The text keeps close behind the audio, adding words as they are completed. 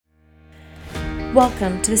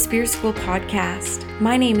Welcome to the Spirit School podcast.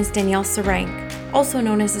 My name is Danielle Sarank, also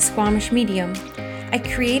known as the Squamish Medium. I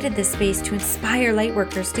created this space to inspire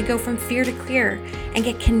lightworkers to go from fear to clear and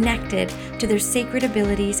get connected to their sacred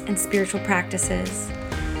abilities and spiritual practices.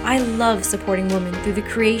 I love supporting women through the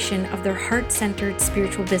creation of their heart-centered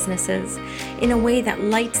spiritual businesses in a way that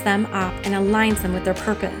lights them up and aligns them with their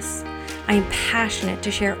purpose. I am passionate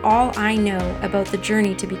to share all I know about the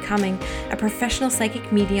journey to becoming a professional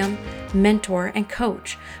psychic medium, mentor, and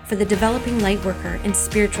coach for the developing lightworker and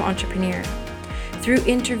spiritual entrepreneur. Through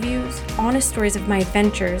interviews, honest stories of my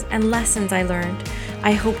adventures, and lessons I learned,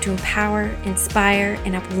 I hope to empower, inspire,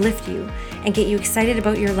 and uplift you and get you excited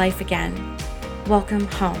about your life again. Welcome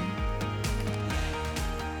home.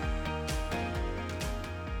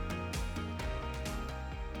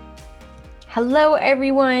 Hello,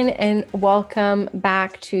 everyone, and welcome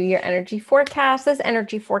back to your energy forecast. This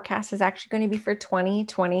energy forecast is actually going to be for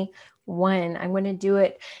 2021. I'm going to do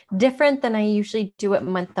it different than I usually do it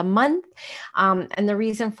month to month. And the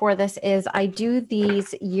reason for this is I do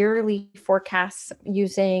these yearly forecasts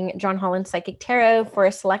using John Holland Psychic Tarot for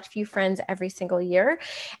a select few friends every single year.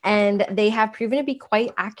 And they have proven to be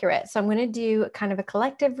quite accurate. So I'm going to do kind of a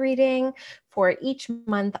collective reading for each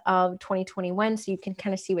month of 2021, so you can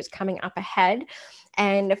kind of see what's coming up ahead.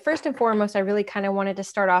 And first and foremost, I really kind of wanted to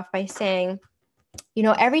start off by saying, you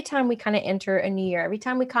know, every time we kind of enter a new year, every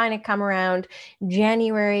time we kind of come around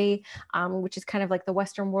January, which is kind of like the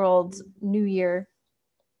Western world's new year.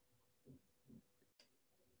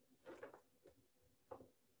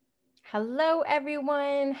 Hello,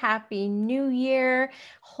 everyone. Happy New Year.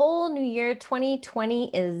 Whole new year 2020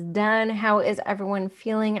 is done. How is everyone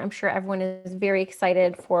feeling? I'm sure everyone is very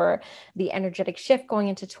excited for the energetic shift going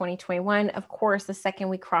into 2021. Of course, the second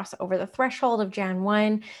we cross over the threshold of Jan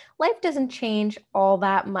 1, life doesn't change all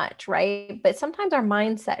that much, right? But sometimes our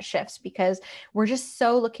mindset shifts because we're just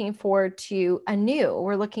so looking forward to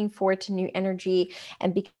we're looking forward to new energy.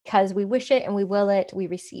 And because we wish it and we will it, we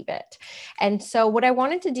receive it. And so what I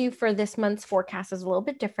wanted to do for this month's forecast is a little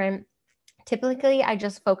bit different. Typically, I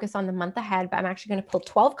just focus on the month ahead, but I'm actually going to pull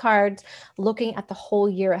 12 cards looking at the whole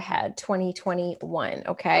year ahead, 2021.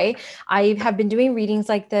 Okay. I have been doing readings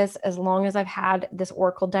like this as long as I've had this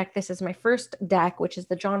Oracle deck. This is my first deck, which is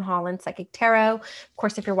the John Holland Psychic Tarot. Of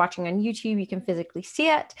course, if you're watching on YouTube, you can physically see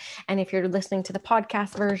it. And if you're listening to the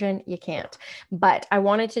podcast version, you can't. But I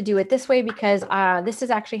wanted to do it this way because this is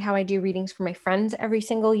actually how I do readings for my friends every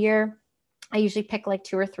single year. I usually pick like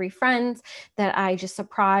 2 or 3 friends that I just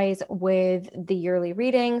surprise with the yearly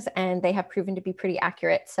readings, and they have proven to be pretty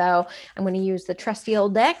accurate. So I'm going to use the trusty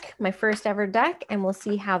old deck, my first ever deck, and we'll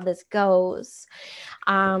see how this goes.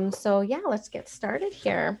 So yeah, let's get started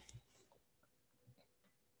here.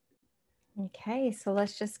 Okay, so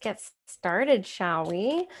let's just get started, shall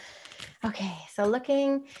we? Okay, so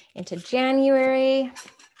looking into January,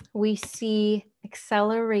 we see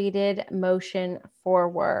accelerated motion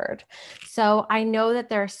forward. So I know that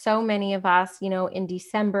there are so many of us, you know, in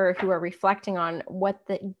December who are reflecting on what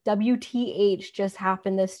the WTH just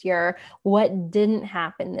happened this year, what didn't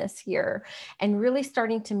happen this year, and really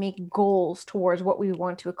starting to make goals towards what we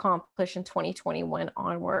want to accomplish in 2021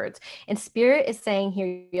 onwards. And Spirit is saying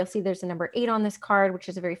here, you'll see there's a number 8 on this card, which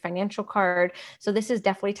is a very financial card. So this is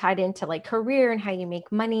definitely tied into like career and how you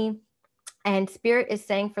make money. And Spirit is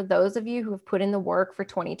saying for those of you who have put in the work for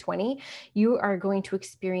 2020, you are going to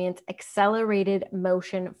experience accelerated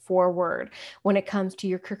motion forward when it comes to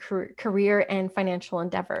your career and financial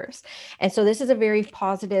endeavors. And so this is a very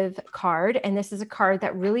positive card. And this is a card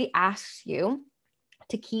that really asks you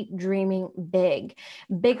to keep dreaming big,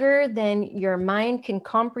 bigger than your mind can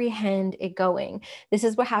comprehend it going. This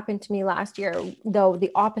is what happened to me last year, though the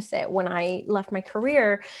opposite. When I left my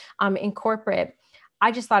career in corporate,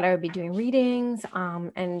 I just thought I would be doing readings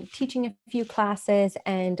and teaching a few classes.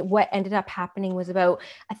 And what ended up happening was about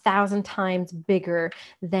 1,000 times bigger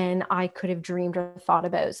than I could have dreamed or thought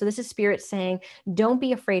about. So this is Spirit saying, don't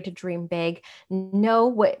be afraid to dream big. Know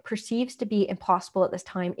what perceives to be impossible at this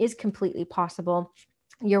time is completely possible.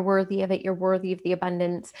 You're worthy of it. You're worthy of the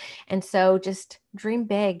abundance. And so just dream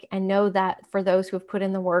big and know that for those who have put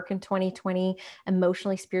in the work in 2020,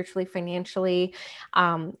 emotionally, spiritually, financially,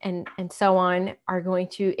 and so on, are going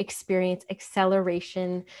to experience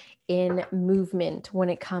acceleration in movement when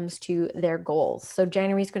it comes to their goals. So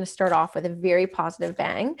January is going to start off with a very positive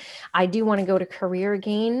bang. I do want to go to career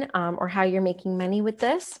again, or how you're making money with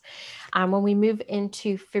this. When we move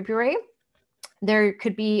into February, there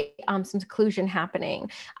could be some seclusion happening.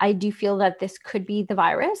 I do feel that this could be the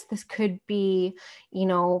virus. This could be, you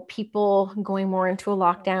know, people going more into a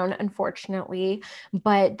lockdown, unfortunately.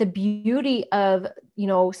 But the beauty of, you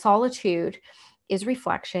know, solitude is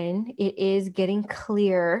reflection. It is getting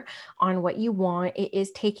clear on what you want. It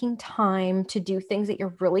is taking time to do things that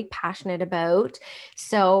you're really passionate about.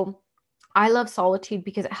 So I love solitude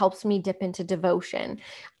because it helps me dip into devotion.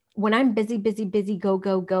 When I'm busy, busy, busy, go,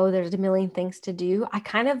 go, go, there's a million things to do. I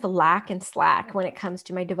kind of lack and slack when it comes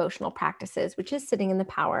to my devotional practices, which is sitting in the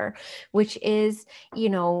power, which is,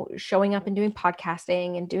 showing up and doing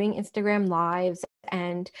podcasting and doing Instagram lives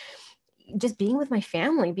and just being with my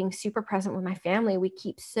family, being super present with my family. We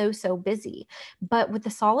keep so busy. But with the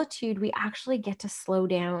solitude, we actually get to slow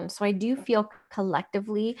down. So I do feel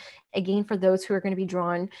collectively, again, for those who are going to be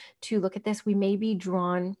drawn to look at this, we may be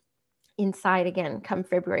drawn inside again come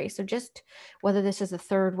February. So just whether this is a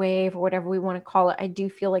third wave or whatever we want to call it, I do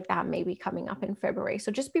feel like that may be coming up in February.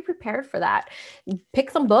 So just be prepared for that.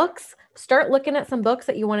 Pick some books, start looking at some books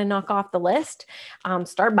that you want to knock off the list.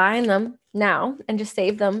 Start buying them now and just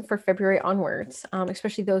save them for February onwards,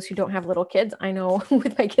 especially those who don't have little kids. I know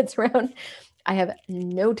with my kids around, I have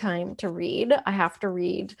no time to read. I have to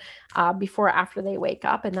read before or after they wake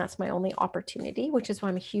up. And that's my only opportunity, which is why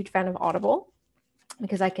I'm a huge fan of Audible,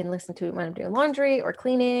 because I can listen to it when I'm doing laundry or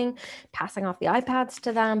cleaning, passing off the iPads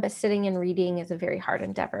to them. But sitting and reading is a very hard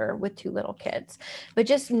endeavor with 2 little kids. But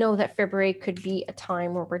just know that February could be a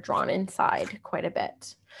time where we're drawn inside quite a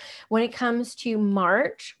bit. When it comes to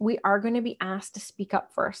March, we are going to be asked to speak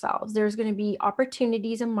up for ourselves. There's going to be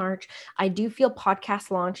opportunities in March. I do feel podcast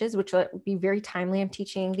launches, which will be very timely. I'm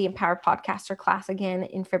teaching the Empower Podcaster class again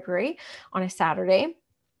in February on a Saturday.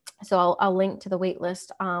 So I'll link to the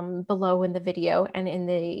waitlist below in the video and in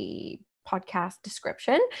the podcast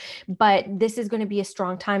description. But this is going to be a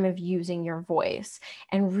strong time of using your voice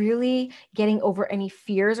and really getting over any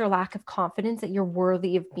fears or lack of confidence that you're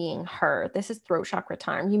worthy of being heard. This is throat chakra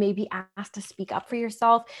time. You may be asked to speak up for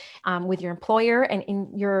yourself with your employer and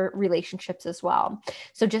in your relationships as well.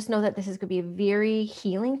 So just know that this is going to be a very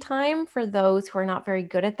healing time for those who are not very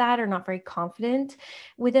good at that or not very confident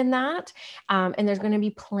within that. And there's going to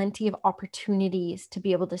be plenty of opportunities to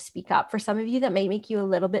be able to speak up. For some of you, that may make you a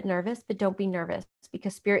little bit nervous, but don't be nervous,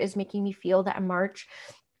 because Spirit is making me feel that in March,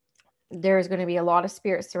 there is going to be a lot of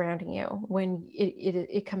spirit surrounding you when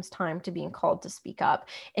it comes time to being called to speak up.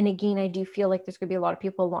 And again, I do feel like there's going to be a lot of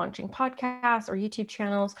people launching podcasts or YouTube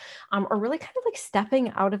channels, or really kind of like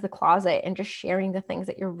stepping out of the closet and just sharing the things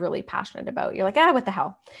that you're really passionate about. You're like, what the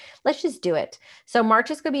hell? Let's just do it. So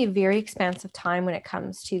March is going to be a very expansive time when it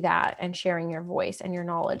comes to that and sharing your voice and your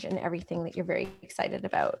knowledge and everything that you're very excited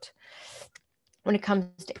about. When it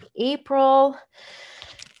comes to April,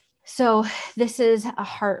 so this is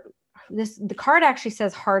the card actually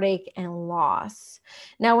says heartache and loss.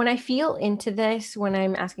 Now, when I feel into this, when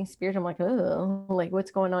I'm asking Spirit, I'm like, oh, like what's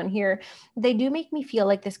going on here? They do make me feel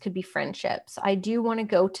like this could be friendships. I do want to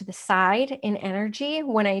go to the side in energy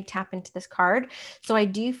when I tap into this card. So I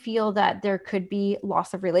do feel that there could be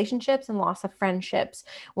loss of relationships and loss of friendships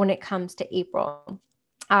when it comes to April.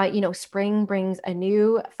 Spring brings a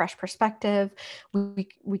new, fresh perspective.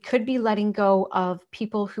 We could be letting go of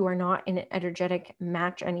people who are not in an energetic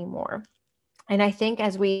match anymore. And I think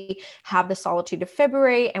as we have the solitude of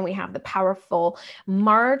February and we have the powerful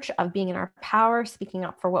March of being in our power, speaking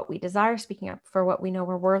up for what we desire, speaking up for what we know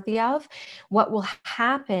we're worthy of, what will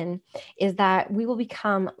happen is that we will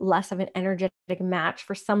become less of an energetic match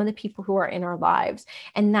for some of the people who are in our lives.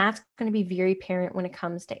 And that's going to be very apparent when it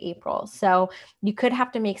comes to April. So you could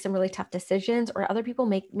have to make some really tough decisions, or other people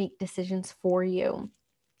make decisions for you.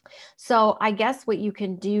 So I guess what you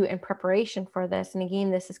can do in preparation for this, and again,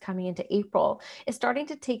 this is coming into April, is starting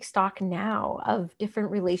to take stock now of different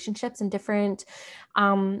relationships and different,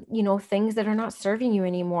 things that are not serving you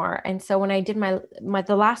anymore. And so when I did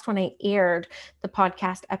the last one I aired, the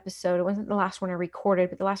podcast episode, it wasn't the last one I recorded,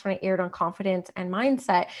 but the last one I aired on confidence and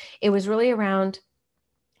mindset, it was really around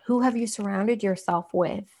who have you surrounded yourself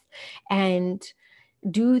with? And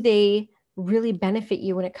do they really benefit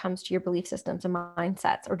you when it comes to your belief systems and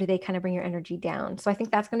mindsets, or do they kind of bring your energy down? So I think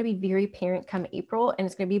that's going to be very apparent come April, and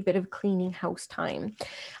it's going to be a bit of cleaning house time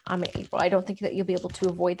in April. I don't think that you'll be able to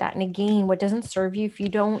avoid that. And again, what doesn't serve you, if you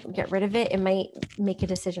don't get rid of it, it might make a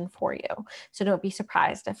decision for you. So don't be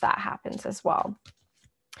surprised if that happens as well.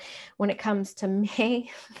 When it comes to May,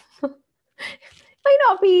 might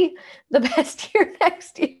not be the best year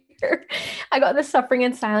next year. I got the Suffering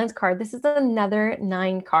in Silence card. This is another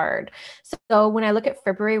 9 card. So when I look at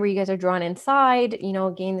February, where you guys are drawn inside,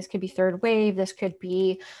 again, this could be third wave. This could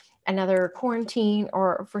be another quarantine,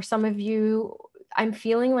 or for some of you, I'm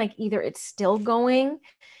feeling like either it's still going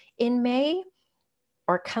in May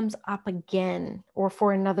or it comes up again, or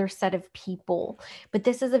for another set of people. But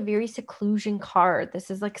this is a very seclusion card.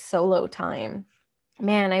 This is like solo time.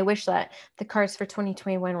 Man, I wish that the cards for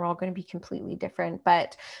 2021 were all going to be completely different.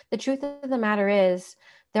 But the truth of the matter is,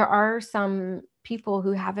 there are some people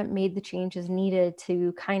who haven't made the changes needed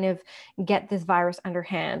to kind of get this virus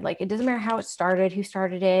underhand. Like, it doesn't matter how it started, who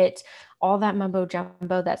started it, all that mumbo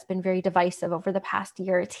jumbo that's been very divisive over the past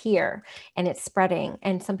year. It's here and it's spreading.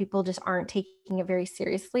 And some people just aren't taking it very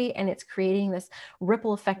seriously. And it's creating this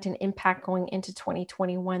ripple effect and impact going into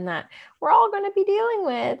 2021 that we're all going to be dealing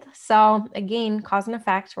with. So again, cause and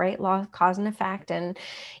effect, right? Law of cause and effect. And,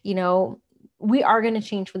 you know, we are going to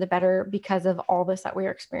change for the better because of all this that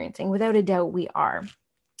we're experiencing. Without a doubt, we are,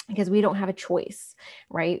 because we don't have a choice,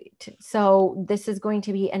 right? So this is going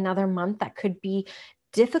to be another month that could be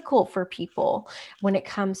difficult for people when it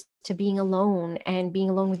comes to being alone and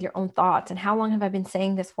being alone with your own thoughts. And how long have I been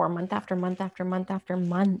saying this for? Month after month after month after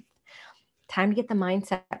month. Time to get the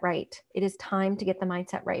mindset right. It is time to get the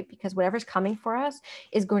mindset right, because whatever's coming for us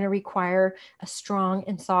is going to require a strong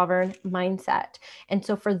and sovereign mindset. And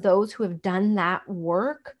so for those who have done that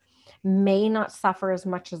work, may not suffer as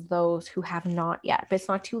much as those who have not yet, but it's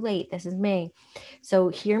not too late. This is May. So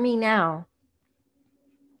hear me now.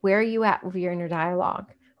 Where are you at with your inner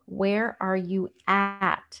dialogue? Where are you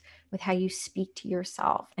at with how you speak to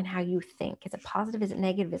yourself and how you think? Is it positive? Is it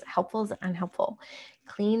negative? Is it helpful? Is it unhelpful?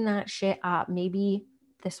 Clean that shit up. Maybe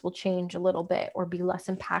this will change a little bit or be less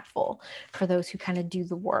impactful for those who kind of do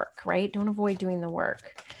the work, right? Don't avoid doing the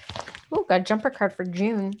work. Oh, got a jumper card for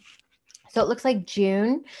June. So it looks like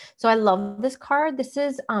June. So I love this card. This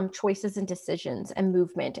is choices and decisions and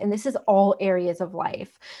movement. And this is all areas of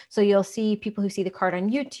life. So you'll see people who see the card on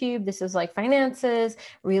YouTube. This is like finances,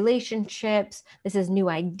 relationships. This is new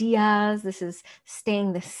ideas. This is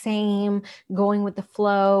staying the same, going with the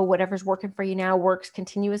flow. Whatever's working for you now works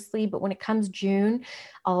continuously. But when it comes June,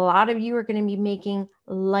 a lot of you are going to be making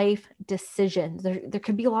life decisions. There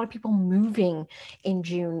could be a lot of people moving in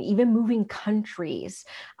June, even moving countries.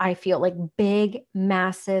 I feel like big,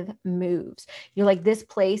 massive moves. You're like, this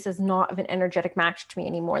place is not of an energetic match to me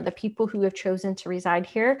anymore. The people who have chosen to reside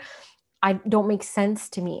here, I don't make sense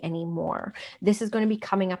to me anymore. This is going to be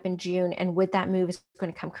coming up in June. And with that move is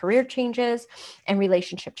going to come career changes and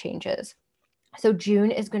relationship changes. So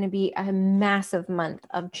June is going to be a massive month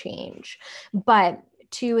of change, but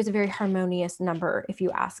 2 is a very harmonious number, if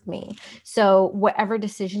you ask me. So whatever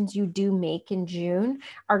decisions you do make in June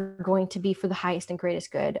are going to be for the highest and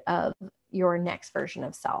greatest good of your next version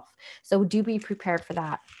of self. So do be prepared for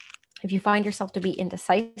that. If you find yourself to be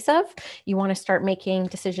indecisive, you want to start making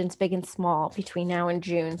decisions big and small between now and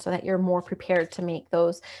June so that you're more prepared to make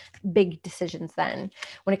those big decisions then.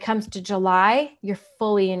 When it comes to July, you're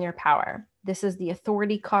fully in your power. This is the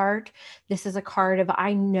authority card. This is a card of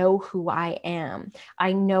I know who I am.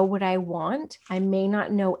 I know what I want. I may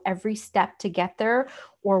not know every step to get there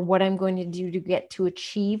or what I'm going to do to get to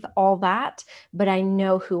achieve all that, but I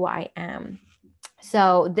know who I am.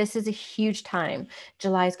 So this is a huge time.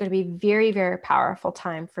 July is going to be a very, very powerful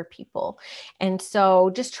time for people. And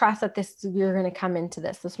so just trust that you're going to come into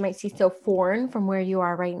this. This might seem so foreign from where you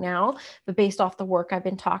are right now, but based off the work I've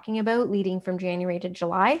been talking about leading from January to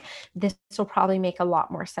July, this will probably make a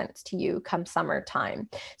lot more sense to you come summertime.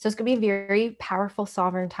 So it's going to be a very powerful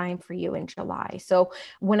sovereign time for you in July. So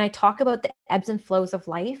when I talk about the ebbs and flows of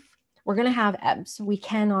life, we're going to have ebbs. We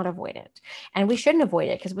cannot avoid it. And we shouldn't avoid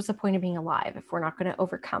it, because what's the point of being alive if we're not going to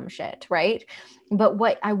overcome shit, right? But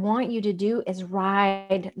what I want you to do is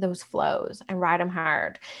ride those flows and ride them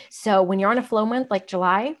hard. So when you're on a flow month like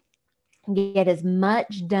July, get as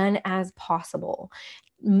much done as possible.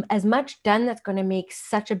 As much done that's going to make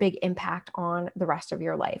such a big impact on the rest of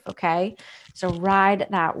your life, okay? So ride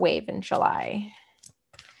that wave in July.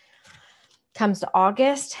 Comes to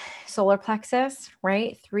August, solar plexus,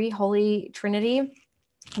 right? 3, Holy Trinity,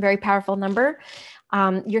 very powerful number.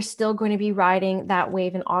 You're still going to be riding that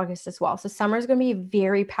wave in August as well. So summer is going to be a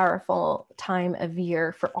very powerful time of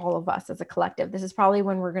year for all of us as a collective. This is probably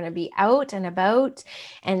when we're going to be out and about,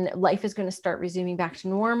 and life is going to start resuming back to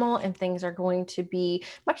normal, and things are going to be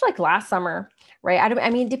much like last summer, right? I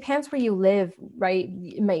mean, it depends where you live, right?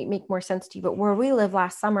 It might make more sense to you, but where we live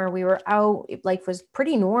last summer, we were out, life was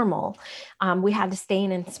pretty normal. We had to stay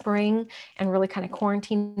in spring and really kind of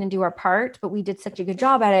quarantine and do our part, but we did such a good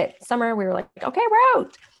job at it. Summer, we were like, okay, we're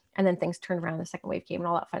out. And then things turned around, the second wave came and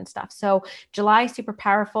all that fun stuff. So July, super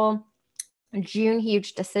powerful. June,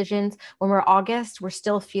 huge decisions. When we're August, we're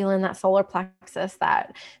still feeling that solar plexus,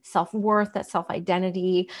 that self-worth, that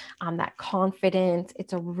self-identity, that confidence.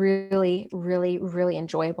 It's a really, really, really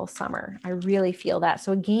enjoyable summer. I really feel that.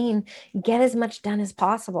 So again, get as much done as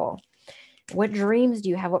possible. What dreams do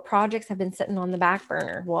you have? What projects have been sitting on the back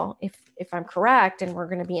burner? Well, if I'm correct, and we're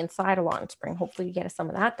going to be inside a lot in spring, hopefully you get some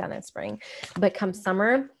of that done in spring, but come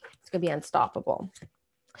summer, it's going to be unstoppable.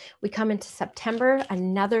 We come into September,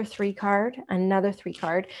 another three card, and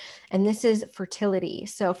this is fertility.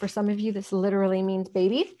 So for some of you, this literally means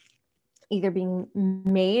baby, either being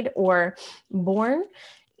made or born,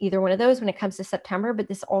 either one of those when it comes to September. But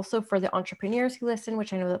this also for the entrepreneurs who listen,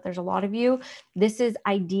 which I know that there's a lot of you, this is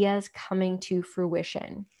ideas coming to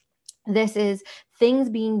fruition. This is things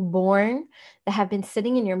being born that have been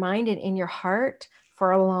sitting in your mind and in your heart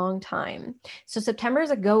for a long time. So September is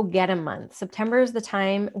a go-get-em month. September is the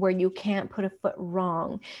time where you can't put a foot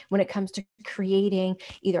wrong when it comes to creating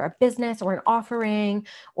either a business or an offering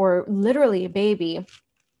or literally a baby.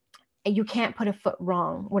 You can't put a foot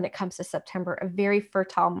wrong when it comes to September, a very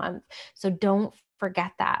fertile month. So don't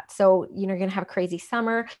forget that. So, you're going to have a crazy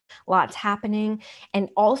summer, lots happening, and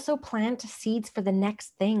also plant seeds for the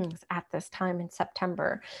next things at this time in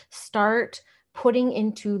September. Start putting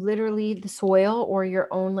into literally the soil or your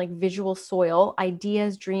own like visual soil,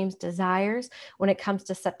 ideas, dreams, desires when it comes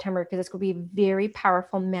to September, because it's going to be a very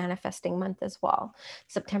powerful manifesting month as well.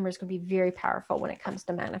 September is going to be very powerful when it comes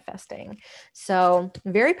to manifesting. So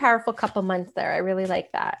very powerful couple months there. I really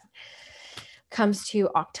like that. Comes to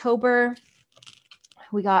October,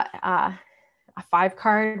 we got a 5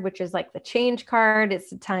 card, which is like the change card.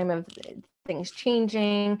 It's the time of things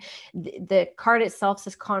changing. The card itself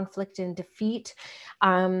says conflict and defeat.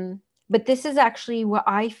 But this is actually what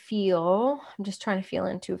I feel. I'm just trying to feel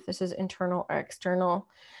into if this is internal or external.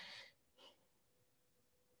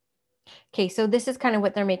 Okay, so this is kind of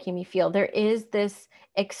what they're making me feel. There is this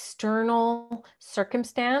external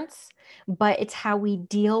circumstance, but it's how we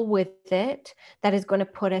deal with it that is going to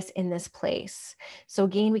put us in this place. So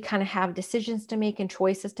again, we kind of have decisions to make and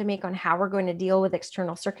choices to make on how we're going to deal with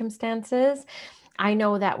external circumstances. I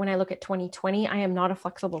know that when I look at 2020, I am not a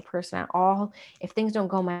flexible person at all. If things don't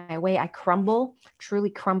go my way, I crumble, truly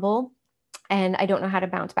crumble. And I don't know how to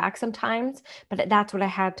bounce back sometimes, but that's what I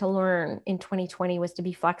had to learn in 2020 was to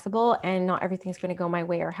be flexible, and not everything's going to go my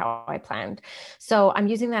way or how I planned. So I'm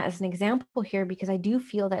using that as an example here because I do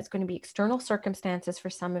feel that it's going to be external circumstances for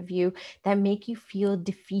some of you that make you feel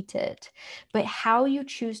defeated. But how you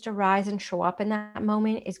choose to rise and show up in that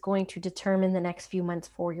moment is going to determine the next few months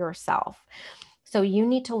for yourself. So you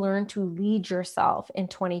need to learn to lead yourself in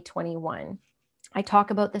 2021. I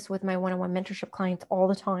talk about this with my one-on-one mentorship clients all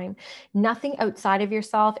the time. Nothing outside of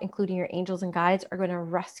yourself, including your angels and guides, are going to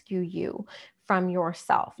rescue you from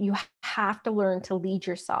yourself. You have to learn to lead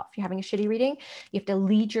yourself. If you're having a shitty reading, you have to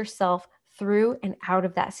lead yourself through and out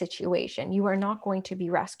of that situation. You are not going to be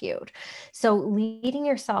rescued. So leading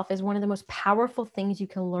yourself is one of the most powerful things you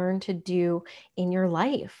can learn to do in your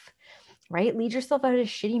life. Right? Lead yourself out of a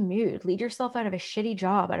shitty mood. Lead yourself out of a shitty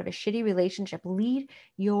job, out of a shitty relationship. Lead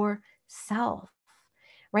yourself.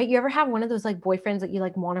 Right? You ever have one of those like boyfriends that you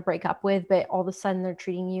like want to break up with, but all of a sudden they're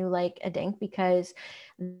treating you like a dink because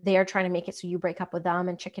they are trying to make it so you break up with them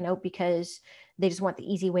and chicken out because they just want the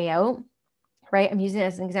easy way out. Right? I'm using it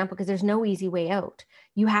as an example because there's no easy way out.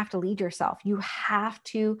 You have to lead yourself. You have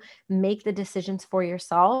to make the decisions for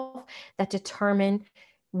yourself that determine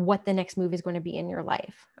what the next move is going to be in your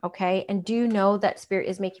life. Okay. And do know that spirit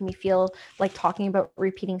is making me feel like talking about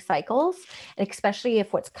repeating cycles, and especially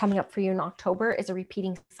if what's coming up for you in October is a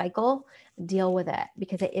repeating cycle, deal with it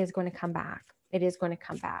because it is going to come back. It is going to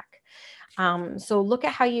come back. So look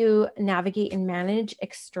at how you navigate and manage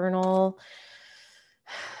external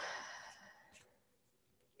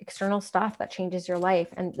stuff that changes your life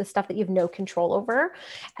and the stuff that you have no control over,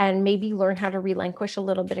 and maybe learn how to relinquish a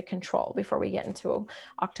little bit of control before we get into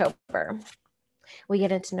October. We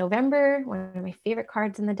get into November, one of my favorite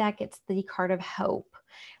cards in the deck. It's the card of hope,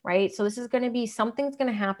 right? So this is going to be something's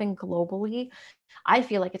going to happen globally. I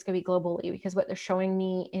feel like it's going to be globally because what they're showing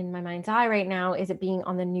me in my mind's eye right now is it being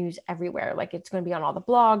on the news everywhere. Like it's going to be on all the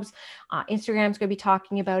blogs. Instagram's going to be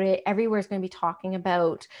talking about it. Everywhere's going to be talking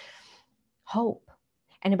about hope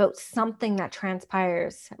and about something that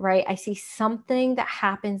transpires, right? I see something that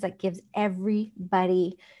happens that gives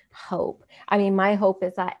everybody hope. I mean, my hope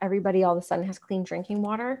is that everybody all of a sudden has clean drinking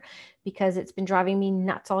water, because it's been driving me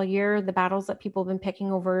nuts all year, the battles that people have been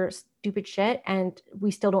picking over stupid shit, and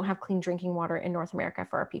we still don't have clean drinking water in North America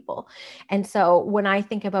for our people. And so when I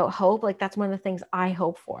think about hope, like that's one of the things I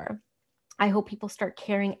hope for. I hope people start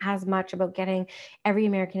caring as much about getting every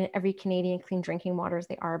American, every Canadian clean drinking water as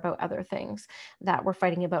they are about other things that we're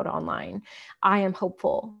fighting about online. I am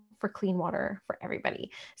hopeful for clean water for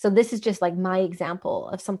everybody. So this is just like my example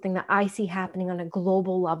of something that I see happening on a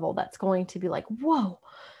global level that's going to be like, whoa,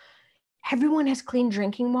 everyone has clean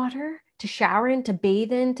drinking water. to shower in, to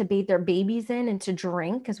bathe in, to bathe their babies in, and to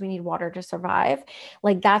drink, because we need water to survive.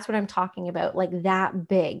 Like that's what I'm talking about, like that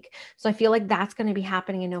big. So I feel like that's going to be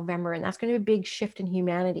happening in November, and that's going to be a big shift in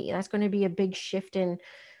humanity. That's going to be a big shift in,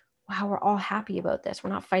 wow, we're all happy about this.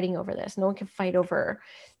 We're not fighting over this. No one can fight over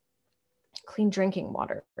clean drinking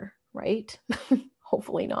water, right?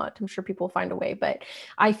 Hopefully not. I'm sure people will find a way, but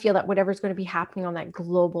I feel that whatever's going to be happening on that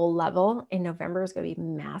global level in November is going to be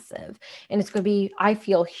massive. And it's going to be, I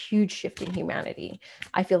feel, huge shift in humanity.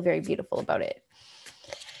 I feel very beautiful about it.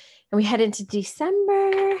 And we head into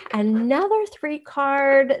December, another 3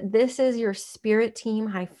 card. This is your spirit team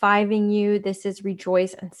high-fiving you. This is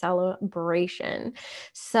rejoice and celebration.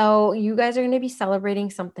 So you guys are going to be celebrating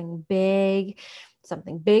something big.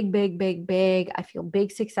 Something big, big, big, big. I feel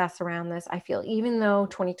big success around this. I feel even though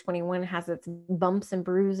 2021 has its bumps and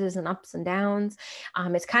bruises and ups and downs,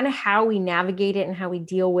 it's kind of how we navigate it and how we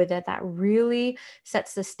deal with it that really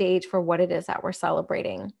sets the stage for what it is that we're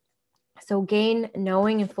celebrating. So again,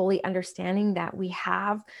 knowing and fully understanding that we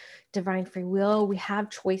have divine free will, we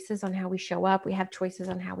have choices on how we show up, we have choices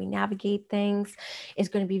on how we navigate things, is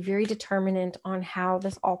going to be very determinant on how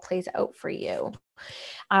this all plays out for you.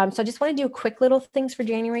 So I just want to do quick little things for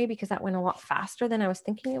January because that went a lot faster than I was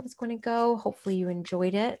thinking it was going to go. Hopefully you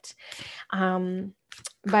enjoyed it. But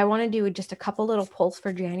I want to do just a couple little pulls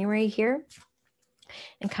for January here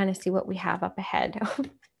and kind of see what we have up ahead.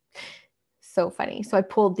 So funny. So I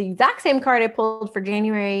pulled the exact same card I pulled for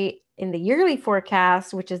January in the yearly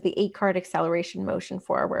forecast, which is the 8-card acceleration motion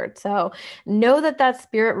forward. So know that that's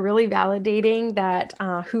spirit really validating that,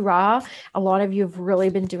 hoorah, a lot of you have really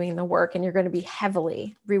been doing the work and you're going to be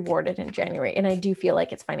heavily rewarded in January. And I do feel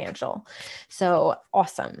like it's financial. So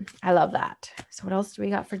awesome. I love that. So what else do we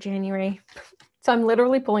got for January? So I'm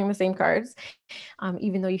literally pulling the same cards,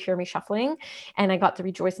 even though you hear me shuffling. And I got the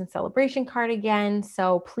Rejoice and Celebration card again.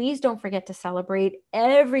 So please don't forget to celebrate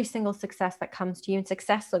every single success that comes to you. And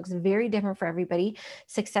success looks very different for everybody.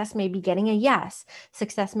 Success may be getting a yes.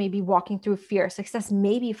 Success may be walking through fear. Success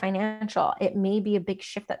may be financial. It may be a big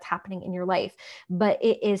shift that's happening in your life, but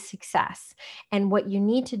it is success. And what you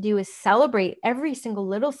need to do is celebrate every single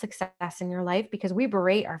little success in your life, because we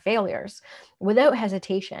berate our failures without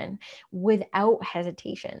hesitation,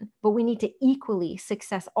 but we need to equally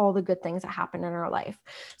success all the good things that happen in our life.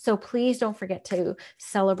 So please don't forget to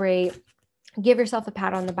celebrate, give yourself a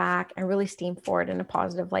pat on the back, and really steam forward in a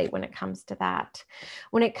positive light when it comes to that.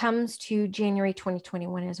 When it comes to January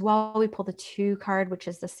 2021 as well, we pulled the 2 card, which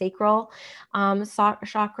is the sacral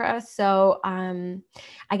chakra. So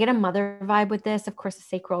I get a mother vibe with this. Of course, the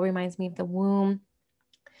sacral reminds me of the womb.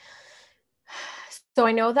 So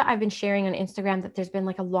I know that I've been sharing on Instagram that there's been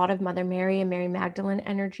like a lot of Mother Mary and Mary Magdalene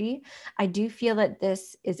energy. I do feel that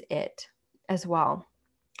this is it as well.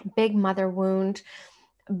 Big mother wound,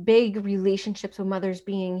 big relationships with mothers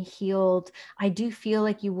being healed. I do feel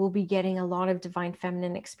like you will be getting a lot of divine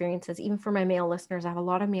feminine experiences. Even for my male listeners, I have a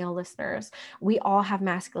lot of male listeners. We all have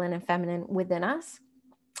masculine and feminine within us.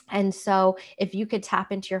 And so if you could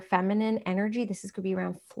tap into your feminine energy, this is going to be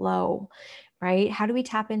around flow, right? How do we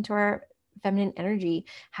tap into our feminine energy?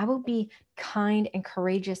 How about be kind and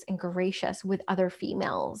courageous and gracious with other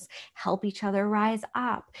females, help each other rise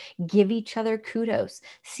up, give each other kudos,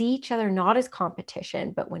 see each other not as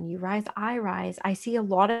competition, but when you rise, I rise. I see a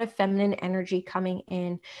lot of feminine energy coming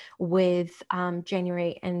in with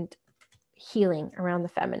January, and healing around the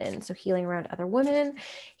feminine. So healing around other women,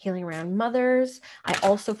 healing around mothers. I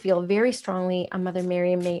also feel very strongly a Mother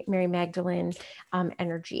Mary and Mary Magdalene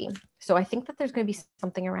energy. So I think that there's going to be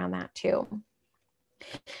something around that too.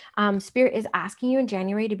 Spirit is asking you in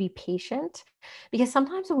January to be patient, because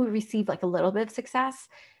sometimes when we receive like a little bit of success,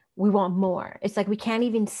 we want more. It's like we can't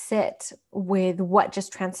even sit with what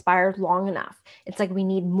just transpired long enough. It's like we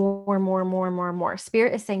need more, more, more, more, more.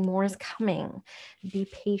 Spirit is saying more is coming. Be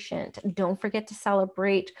patient. Don't forget to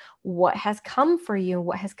celebrate what has come for you,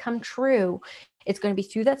 what has come true. It's going to be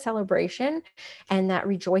through that celebration and that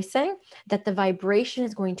rejoicing that the vibration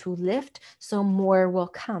is going to lift, so more will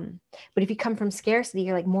come. But if you come from scarcity,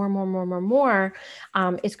 you're like more, more, more, more, more,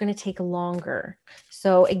 it's going to take longer.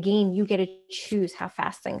 So again, you get to choose how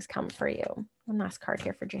fast things come for you. One last card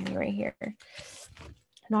here for January here.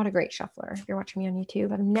 Not a great shuffler. If you're watching me on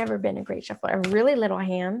YouTube, I've never been a great shuffler. I have really little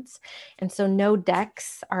hands. And so no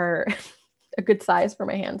decks are a good size for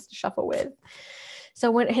my hands to shuffle with. So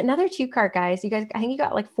when another 2 card, guys, you guys, I think you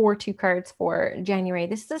got like 4 2 cards for January.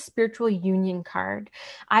 This is a spiritual union card.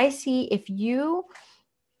 I see if you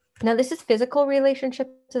Now, this is physical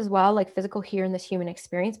relationships as well, like physical here in this human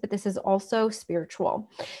experience, but this is also spiritual.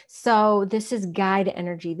 So this is guide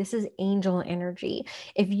energy. This is angel energy.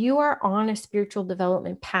 If you are on a spiritual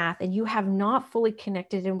development path and you have not fully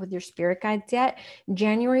connected in with your spirit guides yet,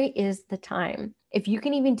 January is the time. If you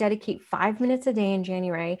can even dedicate 5 minutes a day in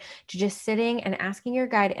January to just sitting and asking your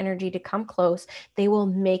guide energy to come close, they will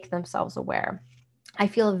make themselves aware. I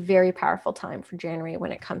feel a very powerful time for January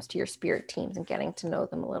when it comes to your spirit teams and getting to know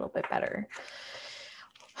them a little bit better.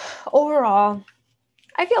 Overall,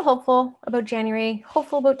 I feel hopeful about January,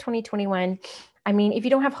 hopeful about 2021. I mean, if you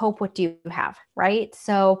don't have hope, what do you have, right?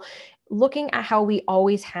 So looking at how we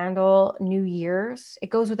always handle New Year's, it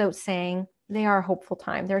goes without saying, they are a hopeful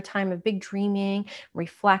time. They're a time of big dreaming,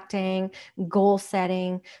 reflecting, goal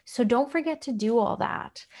setting. So don't forget to do all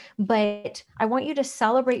that. But I want you to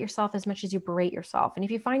celebrate yourself as much as you berate yourself. And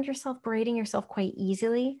if you find yourself berating yourself quite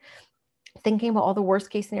easily, thinking about all the worst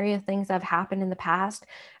case scenario things that have happened in the past,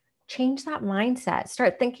 change that mindset.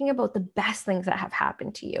 Start thinking about the best things that have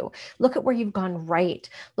happened to you. Look at where you've gone right.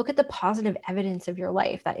 Look at the positive evidence of your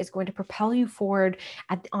life that is going to propel you forward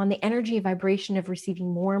on the energy vibration of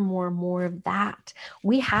receiving more and more and more of that.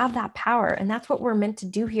 We have that power, and that's what we're meant to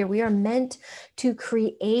do here. We are meant to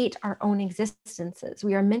create our own existences.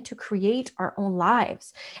 We are meant to create our own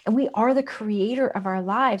lives, and we are the creator of our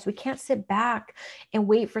lives. We can't sit back and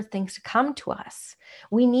wait for things to come to us.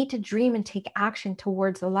 We need to dream and take action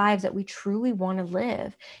towards the lives that we truly want to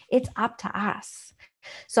live. It's up to us.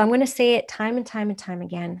 So I'm going to say it time and time and time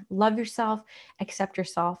again. Love yourself, accept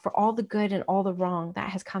yourself for all the good and all the wrong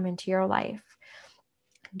that has come into your life.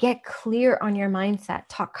 Get clear on your mindset.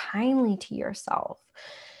 Talk kindly to yourself.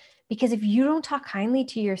 Because if you don't talk kindly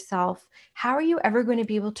to yourself, how are you ever going to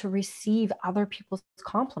be able to receive other people's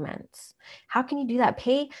compliments? How can you do that?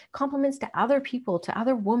 Pay compliments to other people, to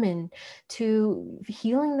other women, to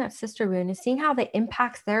healing that sister wound and seeing how that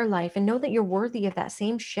impacts their life, and know that you're worthy of that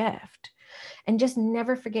same shift. And just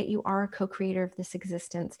never forget you are a co-creator of this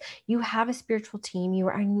existence. You have a spiritual team. You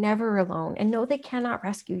are never alone. And no, they cannot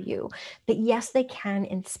rescue you, but yes, they can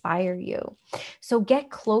inspire you. So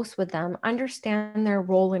get close with them, understand their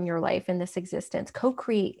role in your life in this existence,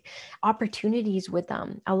 co-create opportunities with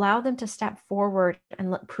them, allow them to step forward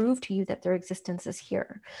and prove to you that their existence is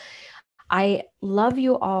here. I love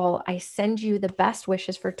you all. I send you the best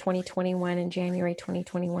wishes for 2021 and January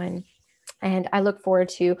 2021. And I look forward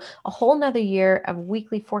to a whole nother year of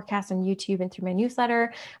weekly forecasts on YouTube and through my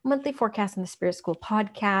newsletter, monthly forecasts on the Spirit School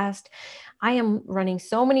podcast. I am running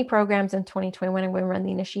so many programs in 2021. I'm going to run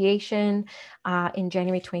the initiation in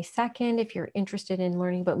January 22nd. If you're interested in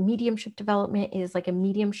learning about mediumship development, it is like a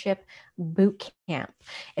mediumship boot camp.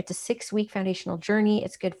 It's a 6-week foundational journey.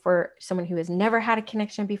 It's good for someone who has never had a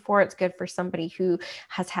connection before. It's good for somebody who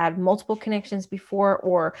has had multiple connections before,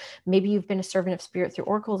 or maybe you've been a servant of spirit through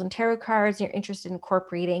oracles and tarot cards, and you're interested in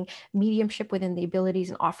incorporating mediumship within the abilities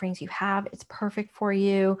and offerings you have. It's perfect for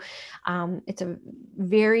you. It's a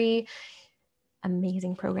very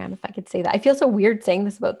amazing program, if I could say that. I feel so weird saying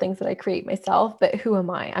this about things that I create myself, but who am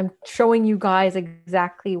I? I'm showing you guys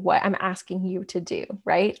exactly what I'm asking you to do,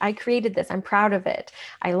 right? I created this. I'm proud of it.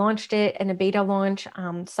 I launched it in a beta launch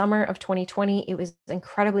summer of 2020. It was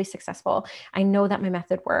incredibly successful. I know that my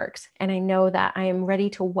method works, and I know that I am ready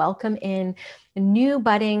to welcome in new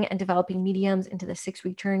budding and developing mediums into the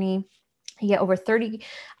 6-week journey. You get over 30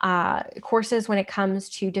 courses when it comes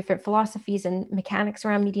to different philosophies and mechanics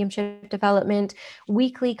around mediumship development,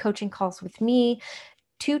 weekly coaching calls with me,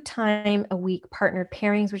 2-time-a-week partnered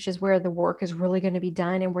pairings, which is where the work is really going to be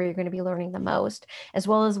done and where you're going to be learning the most, as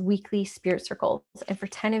well as weekly spirit circles. And for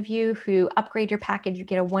 10 of you who upgrade your package, you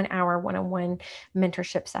get a 1-hour one-on-one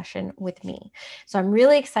mentorship session with me. So I'm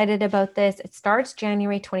really excited about this. It starts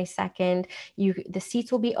January 22nd. The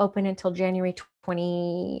seats will be open until January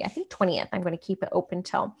 20th. I'm going to keep it open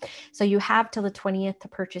till. So you have till the 20th to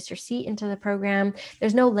purchase your seat into the program.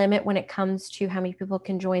 There's no limit when it comes to how many people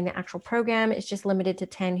can join the actual program. It's just limited to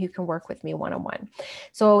 10 who can work with me one-on-one.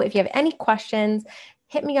 So if you have any questions,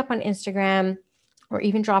 hit me up on Instagram, or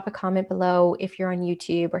even drop a comment below if you're on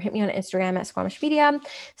YouTube, or hit me on Instagram at Squamish Media.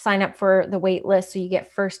 Sign up for the wait list so you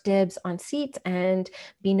get first dibs on seats and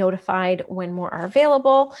be notified when more are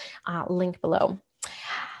available. Link below.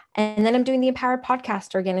 And then I'm doing the Empowered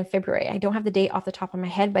Podcaster again in February. I don't have the date off the top of my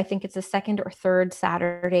head, but I think it's the 2nd or 3rd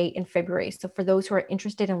Saturday in February. So for those who are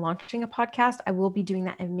interested in launching a podcast, I will be doing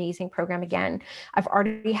that amazing program again. I've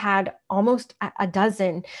already had almost a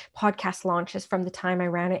dozen podcast launches from the time I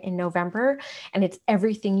ran it in November. And it's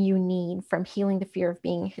everything you need, from healing the fear of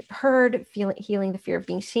being heard, healing the fear of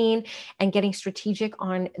being seen, and getting strategic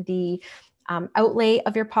on the outlay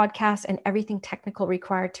of your podcast and everything technical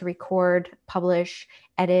required to record, publish,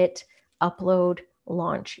 edit, upload,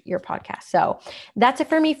 launch your podcast. So that's it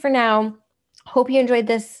for me for now. Hope you enjoyed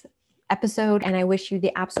this episode, and I wish you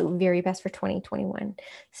the absolute very best for 2021.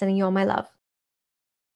 Sending you all my love.